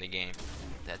 minutes in the game.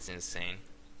 That's insane.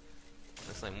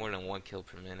 That's like more than 1 kill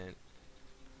per minute.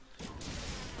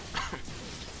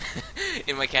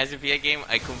 In my Cassiopeia game,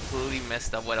 I completely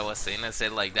messed up what I was saying. I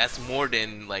said, like, that's more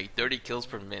than, like, 30 kills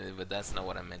per minute, but that's not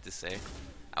what I meant to say.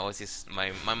 I was just,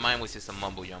 my mind was just a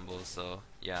mumble jumble, so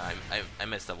yeah, I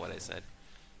messed up what I said.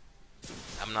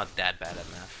 I'm not that bad at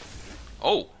math.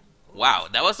 Oh, wow,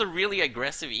 that was a really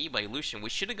aggressive E by Lucian. We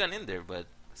should have gone in there, but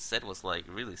Seth was like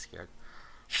really scared.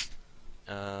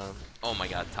 Oh my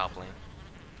god, top lane.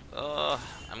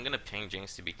 I'm gonna ping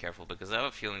Jinx to be careful because I have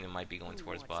a feeling it might be going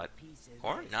towards bot.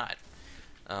 Or not.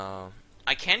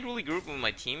 I can't really group with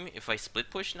my team if I split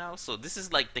push now, so this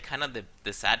is like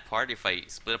the sad part. If I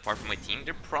split apart from my team,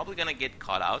 they're probably gonna get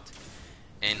caught out,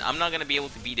 and I'm not gonna be able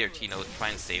to be there to, you know, try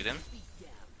and save them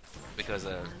because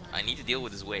I need to deal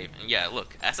with this wave. And yeah,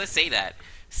 look, as I say that,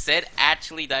 Zed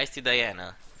actually dies to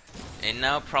Diana, and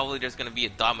now probably there's gonna be a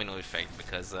domino effect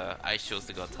because I chose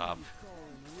to go top.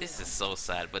 This is so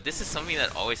sad, but this is something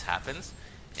that always happens.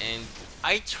 And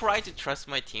I try to trust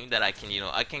my team that I can, you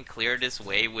know, I can clear this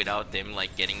wave without them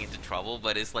like getting into trouble.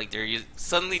 But it's like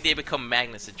suddenly they become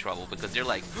magnets in trouble because they're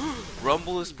like,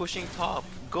 Rumble is pushing top,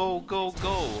 go,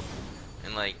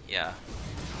 and like, yeah,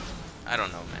 I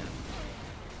don't know, man.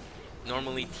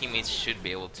 Normally teammates should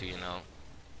be able to, you know,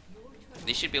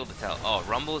 they should be able to tell, oh,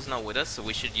 Rumble is not with us, so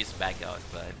we should just back out.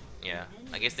 But yeah,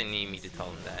 I guess they need me to tell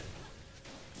them that.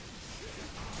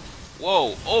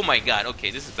 Whoa! Oh my god!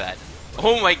 Okay, this is bad.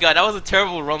 Oh my god, that was a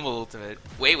terrible Rumble ultimate.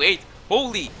 Wait,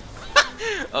 holy!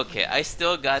 Okay, I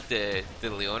still got the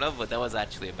Leona, but that was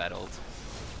actually a bad ult.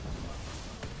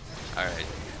 Alright.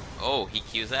 Oh, he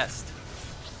Q'd.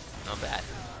 Not bad,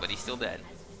 but he's still dead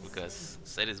because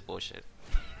Zed is bullshit.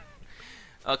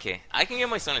 Okay, I can get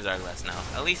my Sonic Hourglass now.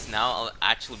 At least now I'll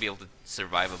actually be able to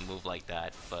survive a move like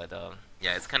that. But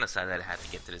yeah, it's kind of sad that I had to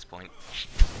get to this point.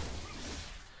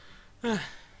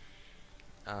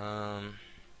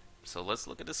 So let's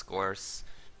look at the scores.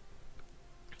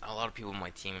 A lot of people on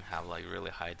my team have like really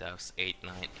high deaths, 8,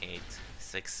 9, 8,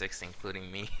 6, 6,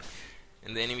 including me.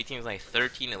 And the enemy team is like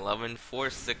 13, 11, 4,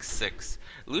 6, 6.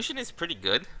 Lucian is pretty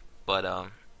good,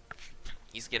 but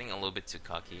he's getting a little bit too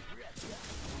cocky.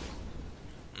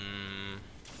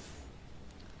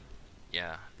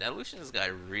 Yeah, that Lucian's got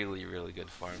really good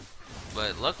farm.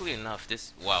 But luckily enough,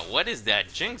 this, wow, what is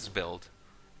that Jinx build?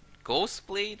 Ghost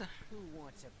Blade?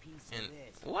 And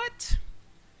what?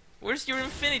 Where's your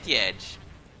Infinity Edge?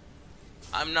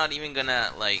 I'm not even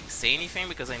gonna like say anything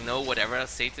because I know whatever I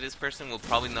say to this person will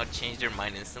probably not change their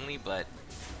mind instantly, but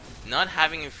not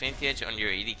having Infinity Edge on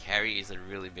your AD carry is a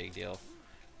really big deal.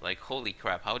 Like, holy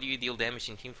crap, how do you deal damage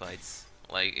in teamfights?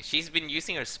 Like, she's been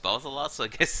using her spells a lot, so I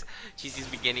guess she's just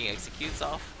been getting executes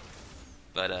off.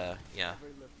 But yeah.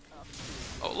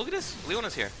 Oh, look at this,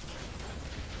 Leona's here.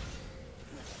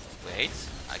 Wait,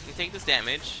 I can take this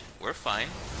damage. We're fine.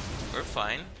 We're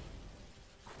fine.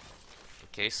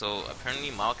 Okay, so apparently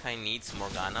Maokai needs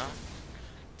Morgana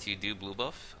to do blue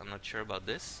buff. I'm not sure about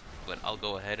this, but I'll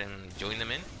go ahead and join them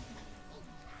in.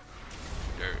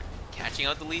 They're catching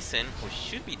out the Lee Sin, who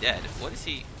should be dead. What is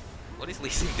Lee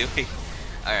Sin doing?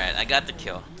 Alright, I got the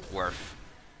kill. Worth.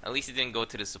 At least it didn't go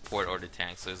to the support or the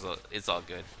tank, so it's all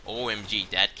good. OMG,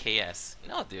 that KS.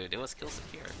 No, dude, it was kill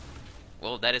secure.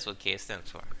 Well, that is what KS stands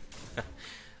for.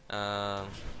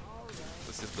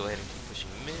 Let's just go ahead and keep pushing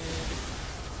mid.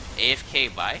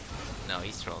 AFK bye? No,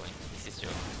 he's trolling. He's just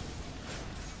joking.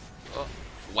 Oh,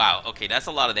 wow. Okay, that's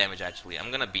a lot of damage actually. I'm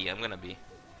gonna be.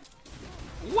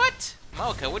 What?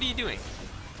 Maoka, what are you doing?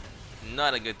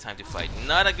 Not a good time to fight.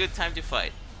 Not a good time to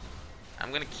fight.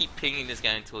 I'm gonna keep pinging this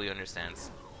guy until he understands.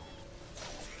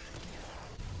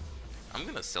 I'm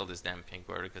gonna sell this damn pink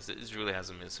word because this really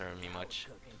hasn't been serving me much.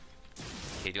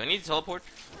 Okay, do I need to teleport?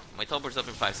 My teleport's up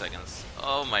in 5 seconds.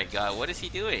 Oh my god, what is he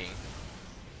doing?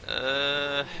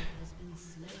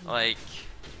 Like,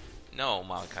 no,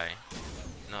 Maokai.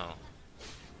 No.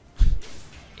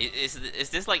 Is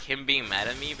this like him being mad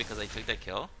at me because I took that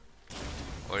kill?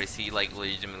 Or is he like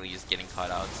legitimately just getting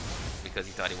caught out because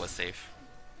he thought he was safe?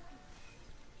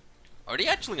 Are they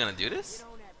actually gonna do this?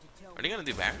 Are they gonna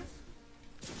do Baron?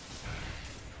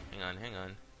 Hang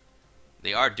on.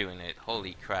 They are doing it.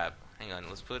 Holy crap. Hang on,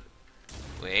 let's put...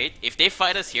 Wait, if they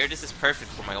fight us here, this is perfect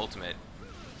for my ultimate.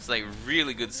 It's like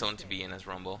really good zone to be in as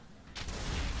Rumble.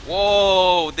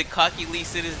 Whoa, the cocky Lee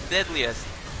Sin is deadliest.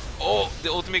 Oh,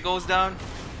 the ultimate goes down.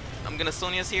 I'm gonna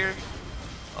Sonya's here.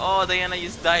 Oh, Diana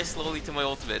just dies slowly to my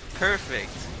ultimate.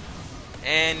 Perfect.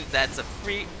 And that's a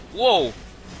free... Whoa!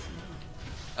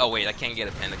 Oh wait, I can't get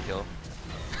a panda kill.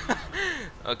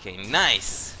 Okay,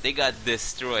 nice. They got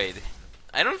destroyed.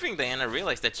 I don't think Diana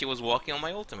realized that she was walking on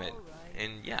my ultimate.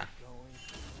 And yeah.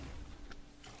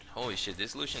 Holy shit,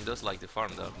 this Lucian does like to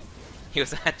farm though. He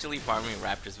was actually farming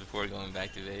raptors before going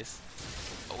back to base.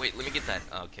 Oh wait, let me get that.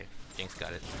 Oh, okay, Jinx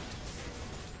got it.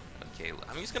 Okay,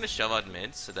 I'm just gonna shove out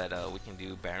mid so that we can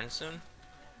do Baron soon.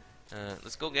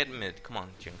 Let's go get mid. Come on,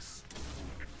 Jinx.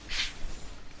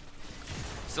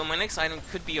 So my next item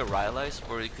could be a Rylai's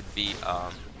or it could be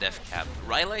Death Cap.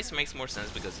 Rylai's makes more sense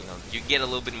because you know you get a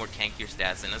little bit more tankier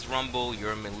stats, and as Rumble,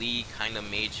 you're a melee kind of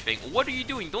mage thing. What are you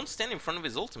doing? Don't stand in front of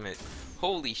his ultimate.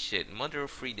 Holy shit! Mother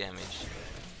of free damage.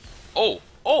 Oh!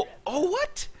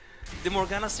 What? The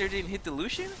Morgana Stair didn't hit the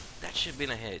Lucian? That should have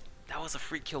been a hit. That was a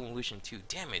free kill on Lucian too.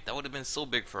 Damn it! That would have been so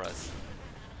big for us.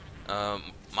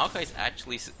 Maokai's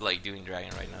actually like doing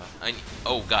dragon right now.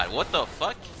 Oh god! What the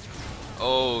fuck?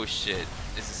 Oh shit!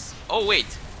 This is... Oh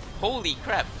wait! Holy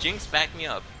crap! Jinx backed me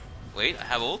up. Wait, I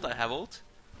have ult.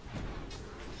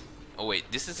 Oh wait,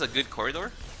 this is a good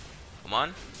corridor. Come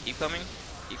on, keep coming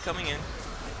in.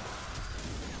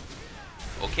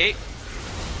 Okay.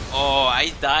 Oh,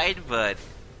 I died, but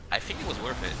I think it was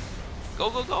worth it. Go!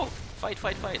 Fight!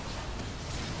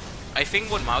 I think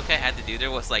what Maokai had to do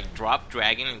there was like drop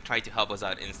dragon and try to help us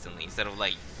out instantly instead of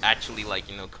like actually like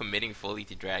you know committing fully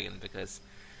to dragon, because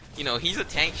you know he's a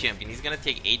tank champion. He's gonna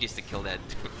take ages to kill that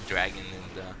dragon,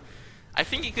 and I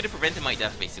think he could have prevented my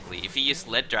death basically if he just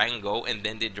let dragon go and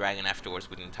then did dragon afterwards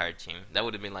with the entire team. That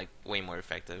would have been like way more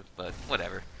effective, but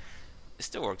whatever. It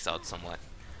still works out somewhat.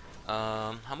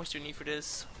 How much do you need for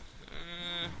this?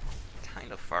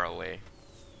 Kind of far away.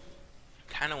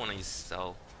 Kind of want to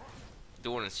sell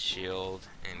Doran's shield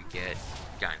and get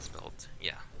Giant's belt.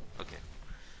 Yeah, okay.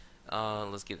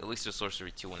 Let's get at least a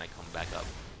sorcery 2 when I come back up.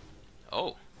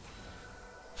 Oh.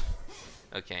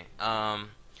 Okay.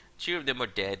 2 of them are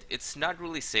dead. It's not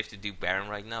really safe to do Baron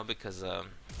right now because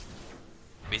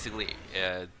basically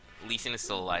Lee Sin is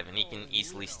still alive and he can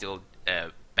easily still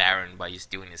Baron by just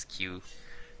doing his Q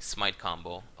smite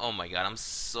combo. Oh my god, I'm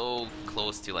so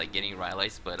close to like getting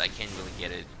Rylai's, but I can't really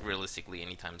get it realistically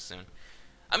anytime soon.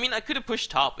 I mean, I could have pushed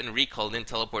top and recalled and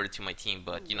teleported to my team,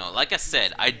 but you know, like I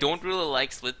said, I don't really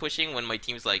like split pushing when my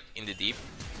team's like in the deep.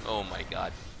 Oh my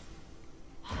god.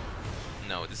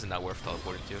 No, this is not worth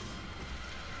teleporting to.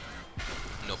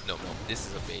 Nope. This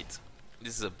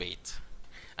is a bait.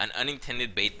 An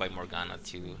unintended bait by Morgana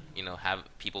to, you know, have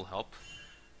people help.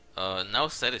 Now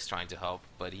Seth is trying to help,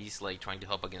 but he's like trying to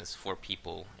help against 4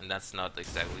 people, and that's not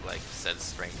exactly like Seth's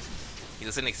strength. He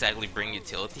doesn't exactly bring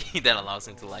utility that allows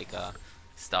him to like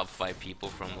stop 5 people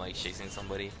from like chasing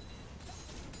somebody.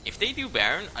 If they do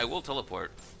Baron, I will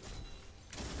teleport.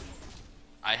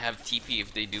 I have TP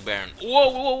if they do Baron.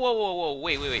 Whoa,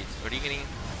 wait. Are you getting...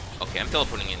 Okay, I'm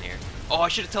teleporting in here. Oh, I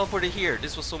should have teleported here.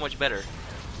 This was so much better.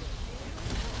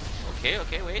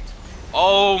 Okay, wait.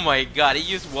 Oh my god, he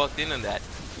just walked in on that.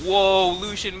 Whoa,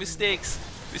 Lucian, mistakes.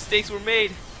 Mistakes were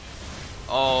made.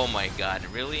 Oh my god,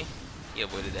 really? He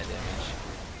avoided that damage.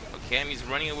 Okay, he's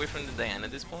running away from the Diana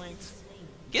at this point.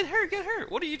 Get her!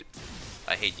 What are you...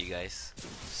 I hate you guys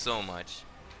so much.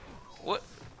 What?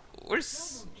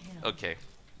 Where's... Okay.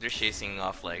 They're chasing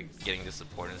off, like, getting the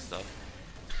support and stuff.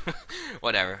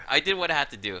 Whatever. I did what I had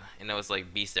to do, and I was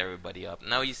like beast everybody up.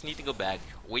 Now you just need to go back,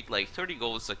 wait like 30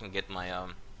 goals so I can get my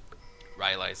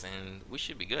Rylai's, and we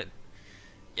should be good.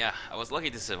 Yeah, I was lucky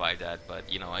to survive that,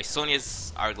 but you know, I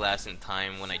Sonya's Hourglass in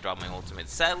time when I dropped my ultimate.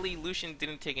 Sadly, Lucian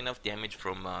didn't take enough damage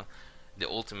from the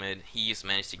ultimate. He just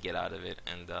managed to get out of it,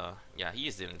 and yeah, he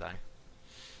just didn't die.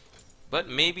 But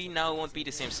maybe now it won't be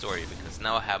the same story, because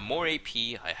now I have more AP,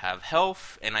 I have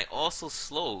health, and I also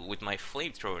slow with my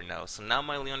flamethrower now. So now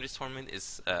my Leonder's Torment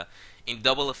is in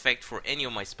double effect for any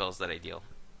of my spells that I deal.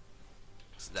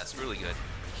 So that's really good.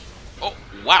 Oh,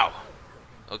 wow!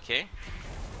 Okay.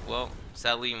 Well,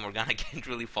 sadly Morgana can't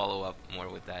really follow up more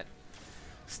with that.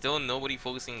 Still nobody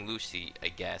focusing Lucy, I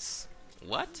guess.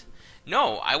 What?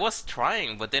 No, I was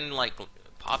trying, but then like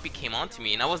Poppy came on to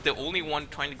me, and I was the only one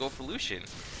trying to go for Lucian.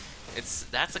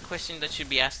 That's a question that should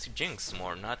be asked to Jinx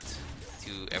more, not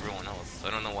to everyone else. I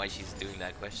don't know why she's doing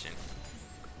that question.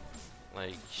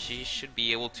 Like, she should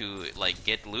be able to like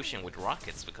get Lucian with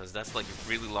rockets, because that's like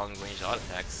really long range auto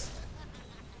attacks.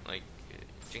 Like,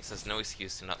 Jinx has no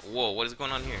excuse to not. Whoa, what is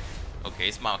going on here? Okay,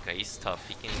 it's Maokai. He's tough.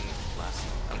 He can blast.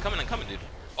 I'm coming, dude.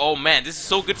 Oh man, this is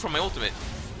so good for my ultimate.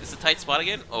 This is a tight spot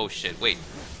again. Oh shit, wait.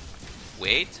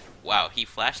 Wow, he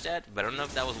flashed that, but I don't know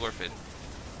if that was worth it.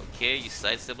 Okay, you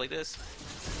sidestep like this.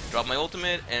 Drop my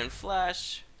ultimate and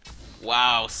flash.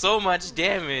 Wow, so much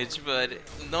damage, but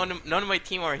none of my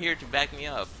team are here to back me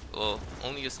up. Well,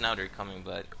 only just now they're coming,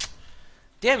 but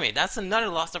damn it, that's another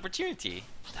lost opportunity.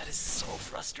 That is so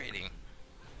frustrating.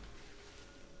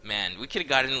 Man, we could have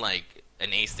gotten like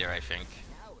an ace there, I think.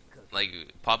 Like,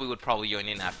 Poppy would probably join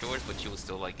in afterwards, but she would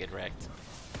still like get wrecked.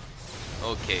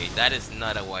 Okay, that is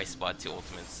not a wise spot to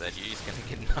ultimate set. You're just gonna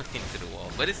get knocked into the wall.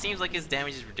 But it seems like his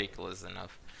damage is ridiculous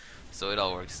enough. So it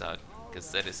all works out, because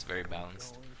set is very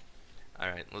balanced.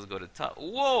 Alright, let's go to top.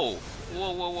 Whoa!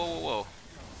 Whoa.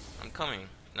 I'm coming.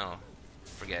 No,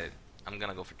 forget it. I'm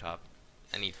gonna go for top.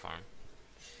 I need farm.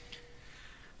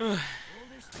 I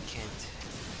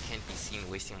can't be seen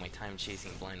wasting my time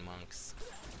chasing blind monks.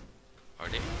 Are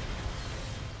they?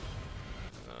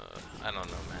 I don't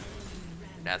know, man.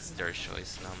 That's their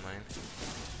choice, not mine.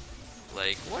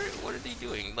 Like, what are they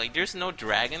doing? Like, there's no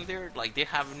dragon there. Like, they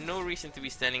have no reason to be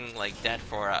standing like that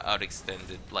far out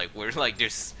extended. Like, where like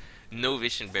there's no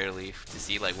vision barely to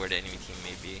see like where the enemy team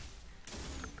may be.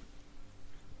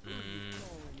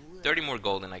 30 more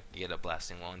gold and I can get a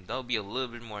blasting one. That'll be a little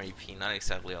bit more AP, not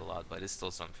exactly a lot, but it's still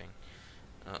something.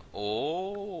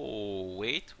 Oh,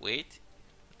 wait.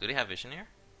 Do they have vision here?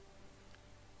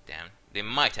 Damn, they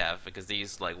might have, because they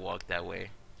just like walk that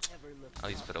way. I'll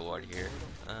just put a ward here.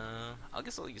 I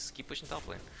guess I'll just keep pushing top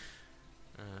lane.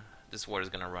 This ward is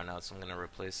gonna run out, so I'm gonna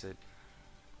replace it.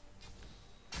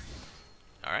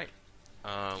 Alright,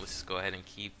 let's just go ahead and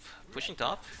keep pushing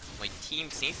top. My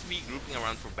team seems to be grouping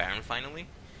around for Baron finally.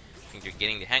 I think they're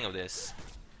getting the hang of this.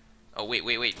 Oh wait,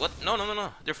 what?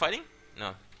 No, they're fighting?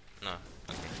 No,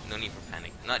 okay, no need for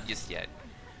panic, not just yet.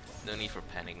 No need for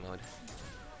panic mode.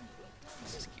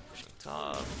 Let's just keep pushing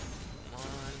top. Come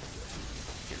on.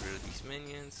 Get rid of these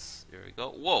minions. There we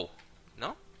go. Whoa.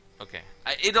 No? Okay.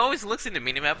 It always looks in the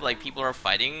minimap like people are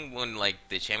fighting when like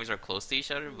the champions are close to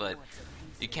each other, but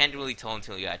you can't really tell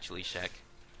until you actually check.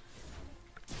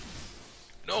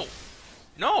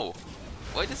 No!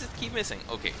 Why does it keep missing?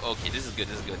 Okay, this is good.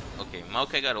 Okay,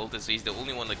 Maokai got ulted, so he's the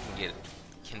only one that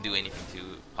can do anything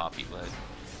to Poppy, but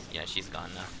yeah, she's gone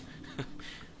now.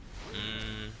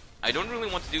 I don't really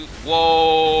want to do.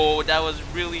 Whoa, that was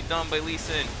really dumb by Lee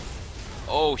Sin.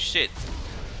 Oh shit.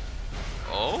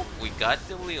 Oh, we got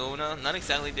the Leona. Not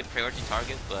exactly the priority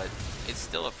target, but it's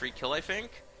still a free kill, I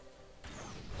think.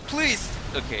 Please.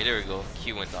 Okay, there we go.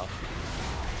 Q went off.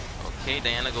 Okay,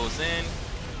 Diana goes in.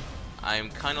 I'm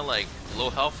kind of like low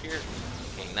health here.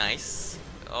 Okay, nice.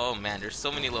 Oh man, there's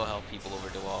so many low health people over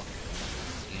the wall.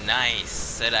 Nice.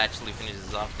 Seth actually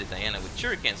finishes off the Diana with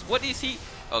shurikens. What is he?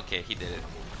 Okay, he did it.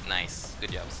 Nice.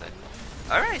 Good job, Seth.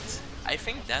 Alright. I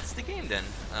think that's the game then.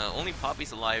 Only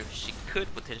Poppy's alive. She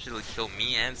could potentially kill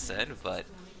me and Seth, but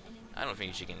I don't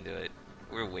think she can do it.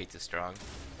 We're way too strong.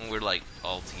 And we're like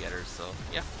all together, so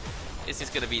yeah. It's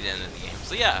just gonna be the end of the game.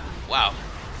 So yeah, wow.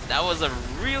 That was a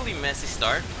really messy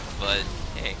start, but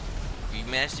hey, we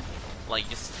managed to like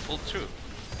just pull through.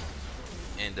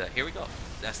 And here we go.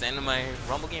 That's the end of my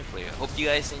Rumble gameplay. I hope you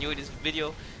guys enjoyed this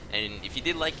video, and if you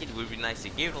did like it, it would be nice to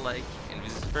give it a like. And if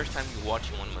this is the first time you're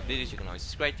watching one of my videos, you can always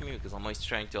subscribe to me, because I'm always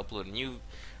trying to upload a new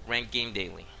ranked game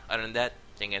daily. Other than that,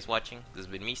 thank you guys for watching. This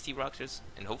has been me, Steve Roxers,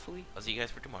 and hopefully I'll see you guys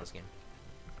for tomorrow's game.